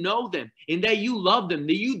you know them, and that you love them,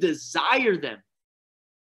 that you desire them.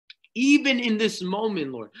 Even in this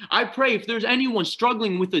moment, Lord, I pray if there's anyone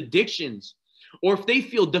struggling with addictions, or if they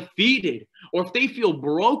feel defeated, or if they feel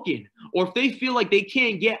broken, or if they feel like they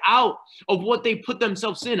can't get out of what they put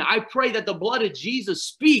themselves in, I pray that the blood of Jesus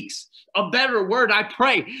speaks a better word. I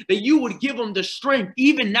pray that you would give them the strength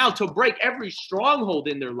even now to break every stronghold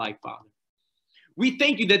in their life, Father. We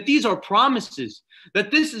thank you that these are promises, that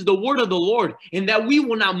this is the word of the Lord, and that we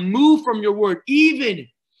will not move from your word, even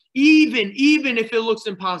if it looks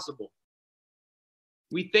impossible.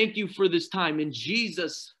 We thank you for this time in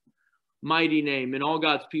Jesus' mighty name. And all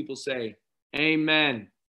God's people say, amen.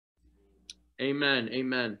 Amen.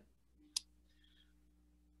 Amen.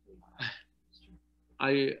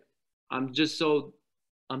 I'm so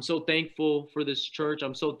thankful for this church.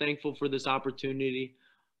 I'm so thankful for this opportunity.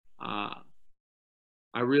 I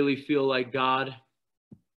really feel like God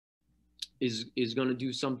is going to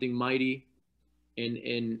do something mighty,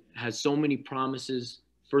 and has so many promises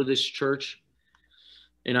for this church.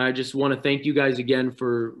 And I just want to thank you guys again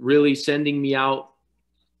for really sending me out,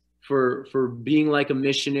 for being like a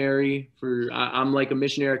missionary. I'm like a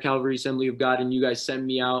missionary at Calvary Assembly of God, and you guys send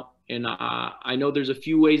me out. And I know there's a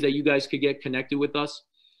few ways that you guys could get connected with us.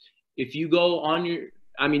 If you go on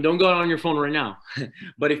don't go on your phone right now,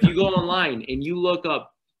 but if you go online and you look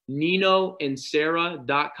up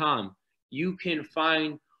ninoandsarah.com, you can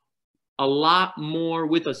find a lot more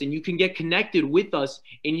with us, and you can get connected with us,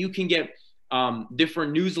 and you can get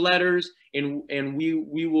different newsletters, and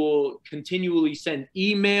we will continually send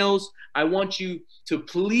emails. I want you to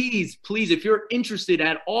please, if you're interested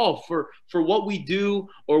at all for what we do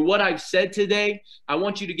or what I've said today, I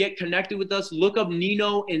want you to get connected with us. Look up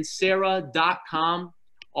ninoandsarah.com.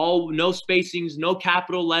 All no spacings, no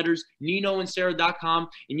capital letters, ninoandsarah.com,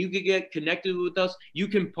 and you can get connected with us. You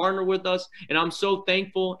can partner with us, and I'm so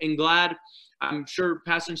thankful and glad. I'm sure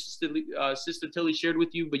Pastor and Sister Tilly shared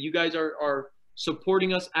with you, but you guys are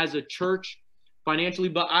supporting us as a church financially.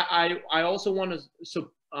 But I also want to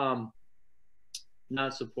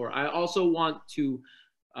not support. I also want to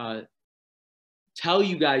tell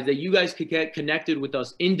you guys that you guys could get connected with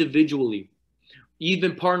us individually.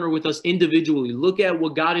 Even partner with us individually. Look at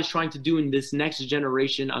what God is trying to do in this next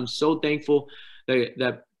generation. I'm so thankful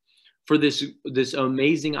that for this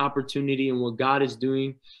amazing opportunity and what God is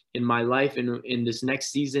doing in my life and in this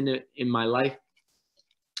next season in my life.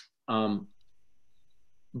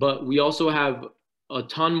 But we also have a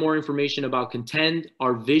ton more information about Contend,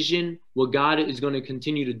 our vision, what God is going to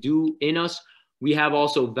continue to do in us. We have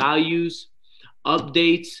also values,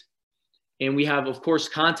 updates, and we have, of course,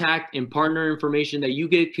 contact and partner information that you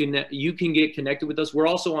can get connected with us. We're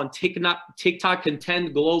also on TikTok,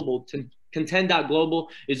 Contend Global. Contend.global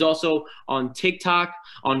is also on TikTok,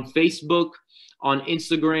 on Facebook, on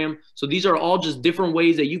Instagram. So these are all just different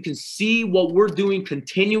ways that you can see what we're doing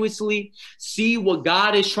continuously, see what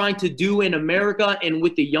God is trying to do in America and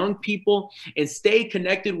with the young people, and stay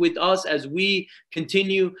connected with us as we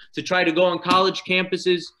continue to try to go on college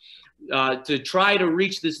campuses, to try to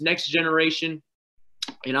reach this next generation.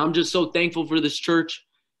 And I'm just so thankful for this church.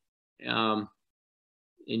 In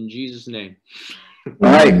Jesus' name.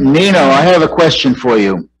 All right, Nino, I have a question for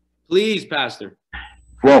you. Please, Pastor.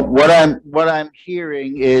 Well, what I'm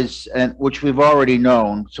hearing is, and which we've already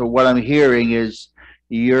known. So what I'm hearing is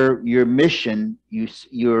your mission,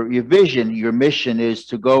 your vision, your mission is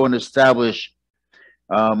to go and establish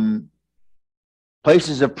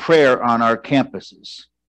places of prayer on our campuses.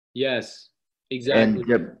 Yes,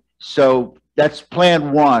 exactly. And so that's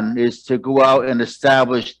plan one, is to go out and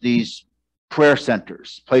establish these prayer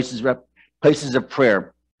centers, places of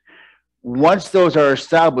prayer. Once those are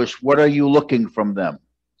established, what are you looking from them?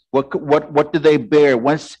 What do they bear?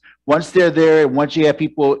 Once they're there, once you have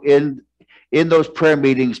people in those prayer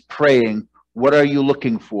meetings praying, what are you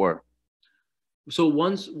looking for? So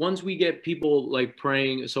once we get people like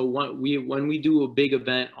praying, so when we do a big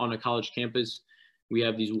event on a college campus, we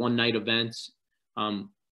have these one-night events,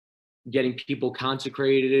 getting people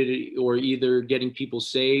consecrated or either getting people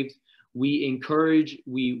saved. We encourage,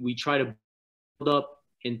 we try to build up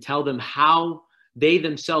and tell them how they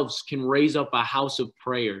themselves can raise up a house of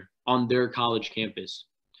prayer on their college campus,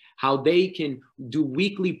 how they can do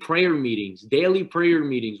weekly prayer meetings, daily prayer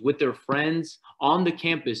meetings with their friends on the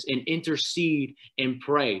campus and intercede and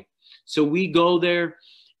pray. So we go there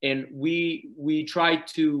and we try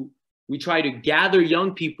to gather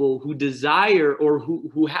young people who desire or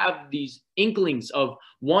who have these inklings of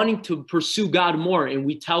wanting to pursue God more, and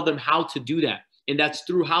we tell them how to do that. And that's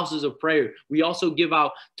through houses of prayer. We also give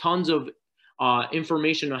out tons of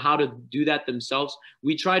information on how to do that themselves.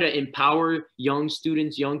 We try to empower young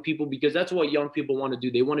students, young people, because that's what young people want to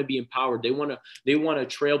do. They want to be empowered. They want to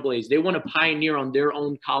trailblaze. They want to pioneer on their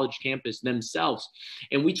own college campus themselves.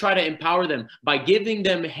 And we try to empower them by giving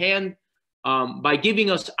them by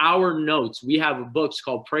giving us our notes. We have books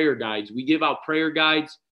called prayer guides. We give out prayer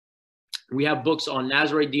guides. We have books on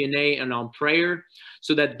Nazarite DNA and on prayer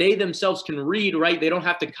so that they themselves can read, right? They don't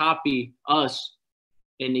have to copy us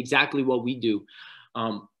and exactly what we do.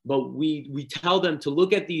 But we tell them to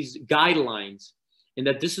look at these guidelines and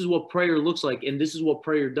that this is what prayer looks like and this is what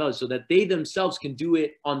prayer does so that they themselves can do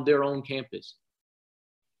it on their own campus.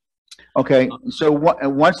 Okay, so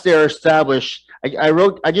once they're established,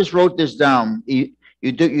 I just wrote this down. You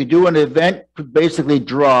do an event to basically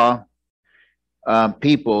draw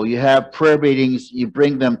people. You have prayer meetings, you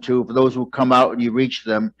bring them to, for those who come out and you reach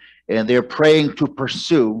them, and they're praying to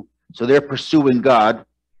pursue, so they're pursuing God.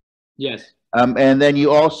 Yes. And then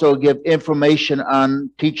you also give information on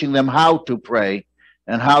teaching them how to pray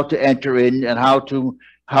and how to enter in and how to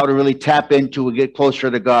really tap into and get closer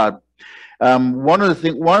to God. One of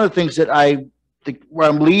the things that I think where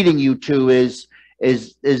I'm leading you to is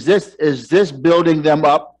this building them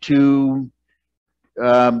up to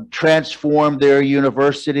transform their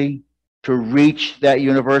university, to reach that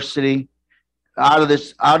university out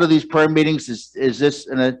of these prayer meetings? Is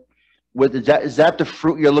that the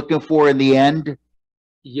fruit you're looking for in the end?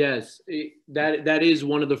 Yes, that is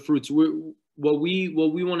one of the fruits. What we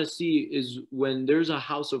want to see is when there's a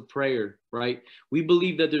house of prayer, right? We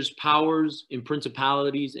believe that there's powers and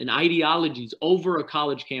principalities and ideologies over a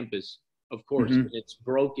college campus. Of course, It's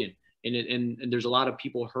broken and there's a lot of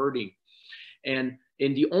people hurting. And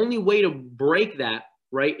the only way to break that,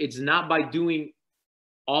 right, it's not by doing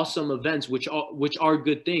awesome events, which are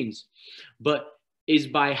good things, but is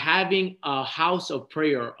by having a house of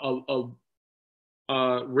prayer, of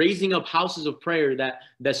raising up houses of prayer that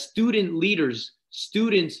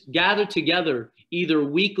students gather together either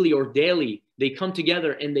weekly or daily. They come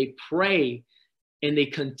together and they pray and they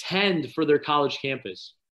contend for their college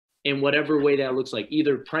campus in whatever way that looks like,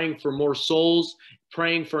 either praying for more souls,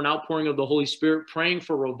 praying for an outpouring of the Holy Spirit, praying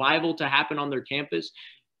for revival to happen on their campus.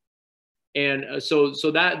 And so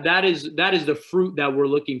that is the fruit that we're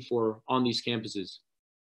looking for on these campuses.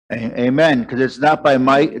 Amen. Because it's not by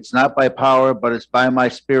might, it's not by power, but it's by my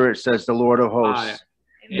spirit, says the Lord of hosts.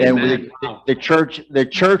 And the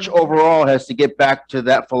church overall has to get back to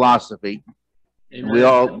that philosophy.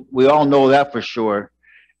 Amen. We all know that for sure.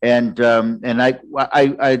 And I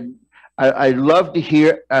love to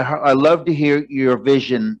hear your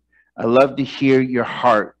vision. I love to hear your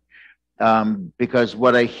heart, because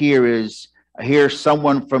what I hear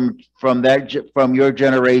someone from your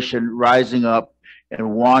generation rising up and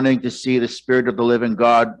wanting to see the Spirit of the living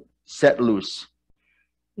God set loose,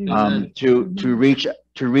 to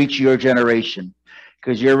reach your generation,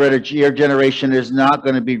 because your generation is not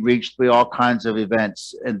going to be reached by all kinds of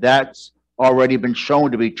events, and that's already been shown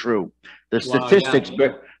to be true. The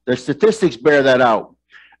statistics bear that out.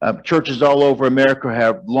 Churches all over America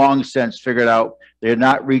have long since figured out They're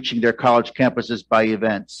not reaching their college campuses by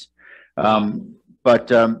events.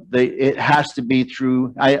 But it has to be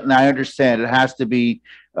through, and I understand, it has to be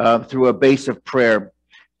through a base of prayer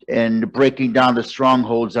and breaking down the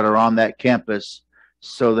strongholds that are on that campus,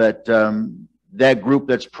 so that that group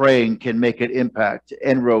that's praying can make an impact,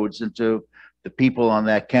 inroads into the people on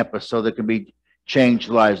that campus, so there can be changed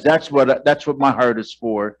lives. That's what my heart is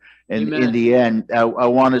for. And in the end, I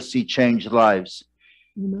want to see changed lives.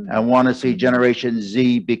 Amen. I want to see Generation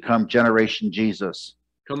Z become Generation Jesus.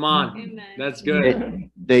 Come on. Amen. That's good.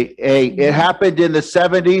 It happened in the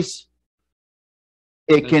 70s.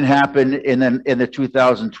 It can happen in the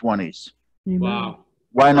 2020s. Amen. Wow.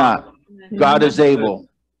 Why not? Amen. God is able.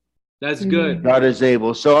 That's good. God is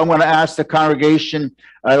able. So I'm going to ask the congregation.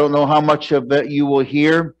 I don't know how much of it you will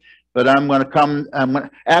hear, but I'm going to come. I'm going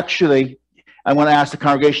to ask the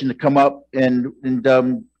congregation to come up and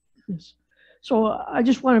Yes. So I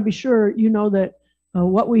just want to be sure you know that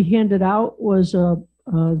what we handed out was a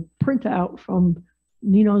printout from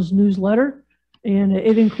Nino's newsletter, and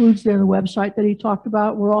it includes their website that he talked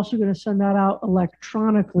about. We're also going to send that out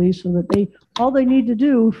electronically, so that all they need to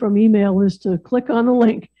do from email is to click on the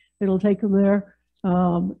link. It'll take them there.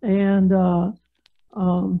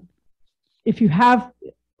 If you have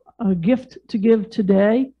a gift to give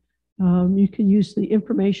today, you can use the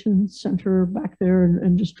information center back there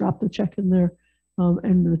and just drop the check in there,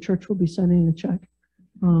 and the church will be sending a check.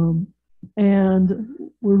 And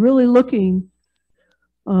we're really looking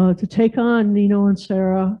to take on Nino and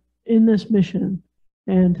Sarah in this mission,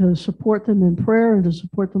 and to support them in prayer, and to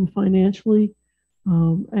support them financially,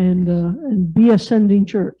 and be a sending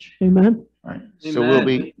church. Amen. right. So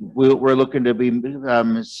we're looking to be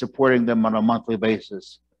supporting them on a monthly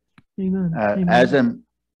basis, Amen. Amen.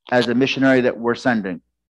 as a missionary that we're sending.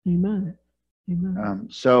 Amen. Amen.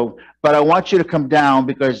 But I want you to come down,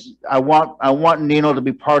 because I want Nino to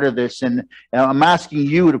be part of this, and I'm asking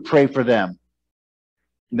you to pray for them.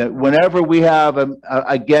 That whenever we have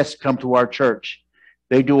a guest come to our church,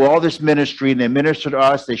 they do all this ministry, and they minister to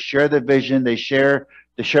us. They share the vision. They share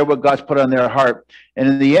what God's put on their heart. And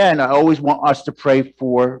in the end, I always want us to pray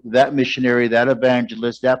for that missionary, that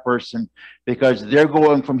evangelist, that person, because they're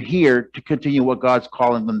going from here to continue what God's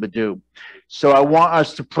calling them to do. So I want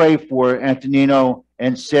us to pray for Antonino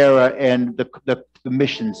and Sarah and the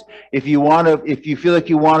missions. If you feel like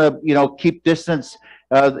you want to, keep distance,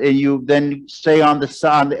 and you then stay on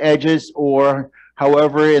the edges, or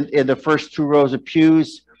however in the first 2 rows of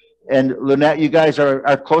pews. And Lynette, you guys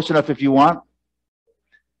are close enough if you want.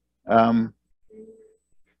 In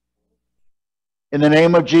the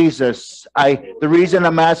name of Jesus, the reason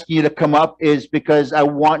I'm asking you to come up is because I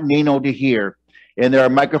want Nino to hear. And there are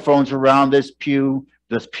microphones around this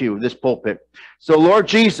pulpit. So Lord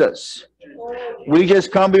Jesus, we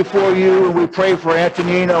just come before you, and we pray for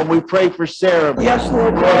Antonino, and we pray for Sarah. Yes,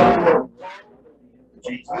 Lord.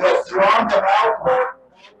 You have drawn them out.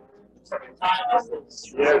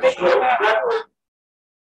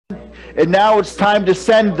 And now it's time to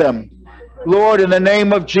send them. Lord, in the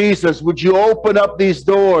name of Jesus, would you open up these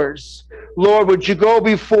doors? Lord, would you go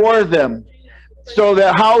before them, so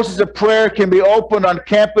that houses of prayer can be opened on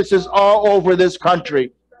campuses all over this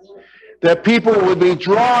country? That people would be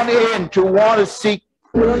drawn in to want to seek.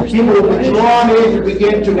 People would be drawn in to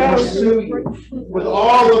begin to pursue you with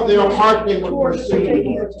all of their heart. They would pursue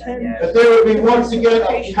you. That there would be once again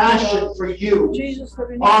a passion for you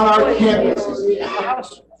on our campuses.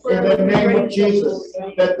 In the name of Jesus,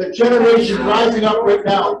 that the generation rising up right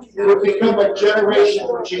now would become a generation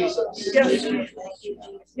for Jesus.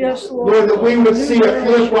 Yes, Lord, that we would see a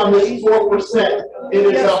flip on this 4%. It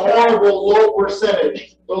is a horrible low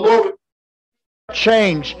percentage. The Lord,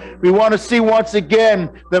 change. We want to see once again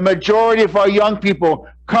the majority of our young people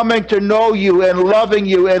coming to know you and loving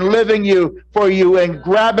you and living you for you and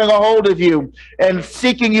grabbing a hold of you and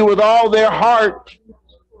seeking you with all their heart.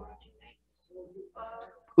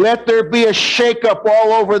 Let there be a shakeup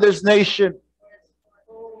all over this nation.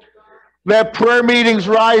 Let prayer meetings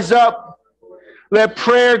rise up. Let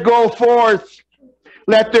prayer go forth.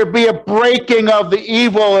 Let there be a breaking of the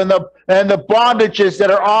evil and the bondages that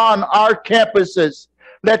are on our campuses.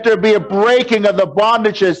 Let there be a breaking of the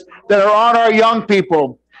bondages that are on our young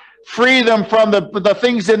people. Free them from the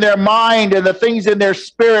things in their mind and the things in their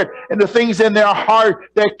spirit and the things in their heart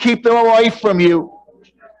that keep them away from you.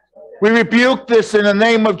 We rebuke this in the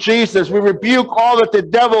name of Jesus. We rebuke all that the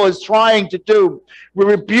devil is trying to do. We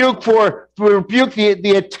rebuke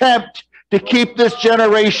the attempt to keep this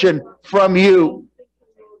generation from you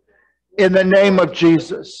in the name of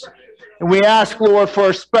Jesus. And we ask, Lord, for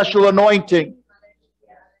a special anointing.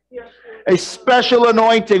 A special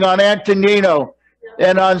anointing on Antonino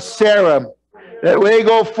and on Sarah, that they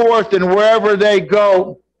go forth and wherever they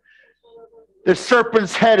go, the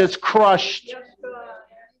serpent's head is crushed.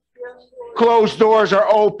 Closed doors are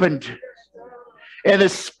opened. And the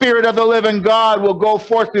Spirit of the living God will go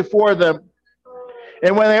forth before them.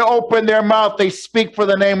 And when they open their mouth, they speak for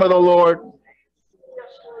the name of the Lord.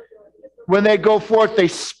 When they go forth, they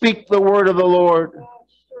speak the word of the Lord.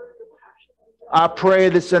 I pray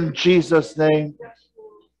this in Jesus' name.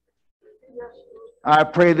 I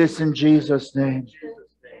pray this in Jesus' name.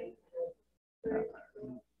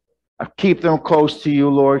 Keep them close to you,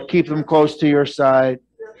 Lord. Keep them close to your side.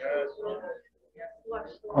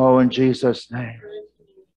 Oh, in Jesus' name.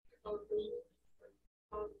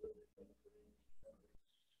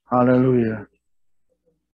 Hallelujah.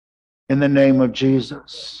 In the name of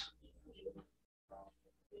Jesus.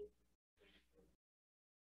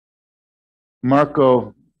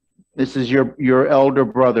 Marco, this is your elder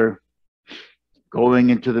brother going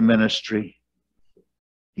into the ministry.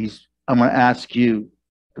 I'm going to ask you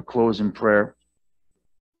to close in prayer.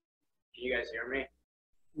 Can you guys hear me?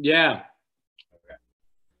 Yeah. Okay.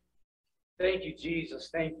 Thank you, Jesus.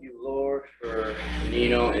 Thank you, Lord, for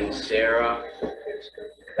Nino and Sarah,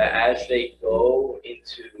 that as they go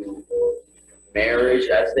into marriage,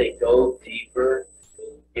 as they go deeper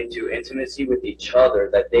into intimacy with each other,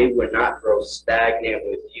 that they would not grow stagnant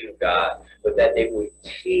with you, God, but that they would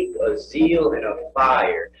keep a zeal and a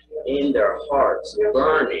fire in their hearts,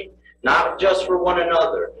 burning, not just for one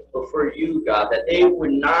another, but for you, God, that they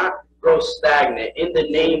would not grow stagnant in the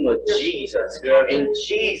name of Jesus. And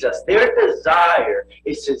Jesus, their desire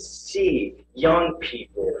is to see young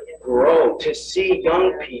people grow, to see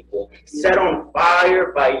young people set on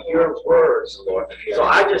fire by your words, Lord. So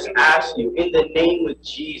I just ask you in the name of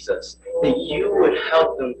Jesus that you would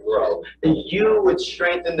help them grow, that you would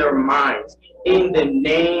strengthen their minds in the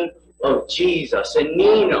name of Jesus. And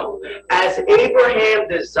Nino, as Abraham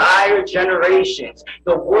desired generations,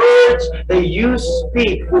 the words that you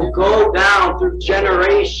speak will go down through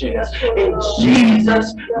generations in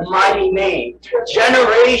Jesus' mighty name.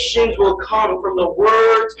 Generations will come from the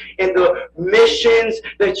words and the missions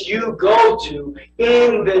that you go to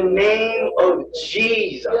in the name of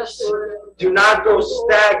Jesus. Do not grow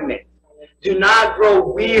stagnant. Do not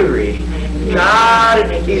grow weary.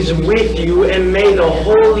 God is with you, and may the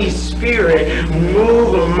Holy Spirit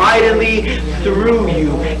move mightily through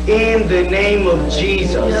you in the name of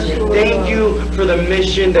Jesus. Thank you for the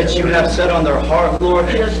mission that you have set on their heart, Lord.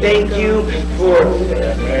 Thank you for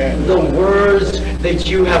the words that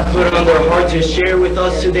you have put on their heart to share with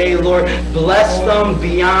us today, Lord. Bless them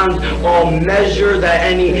beyond all measure that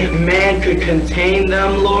any man could contain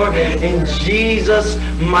them, Lord. In Jesus'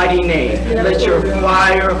 mighty name, let your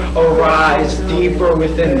fire arise deeper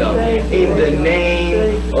within them. In the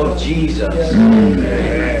name of Jesus.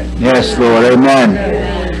 Amen. Yes, Lord.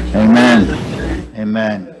 Amen. Amen.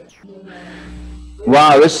 Amen.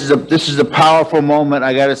 Wow, this is a powerful moment,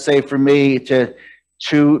 I got to say, for me, to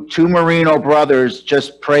two Marino brothers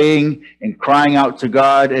just praying and crying out to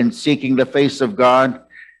God and seeking the face of God.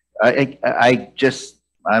 I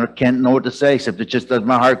can't know what to say, except it just does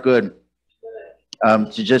my heart good.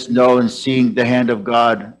 To just know and seeing the hand of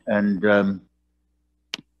God, and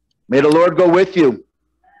may the Lord go with you.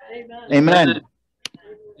 Amen. Amen.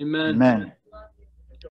 Amen.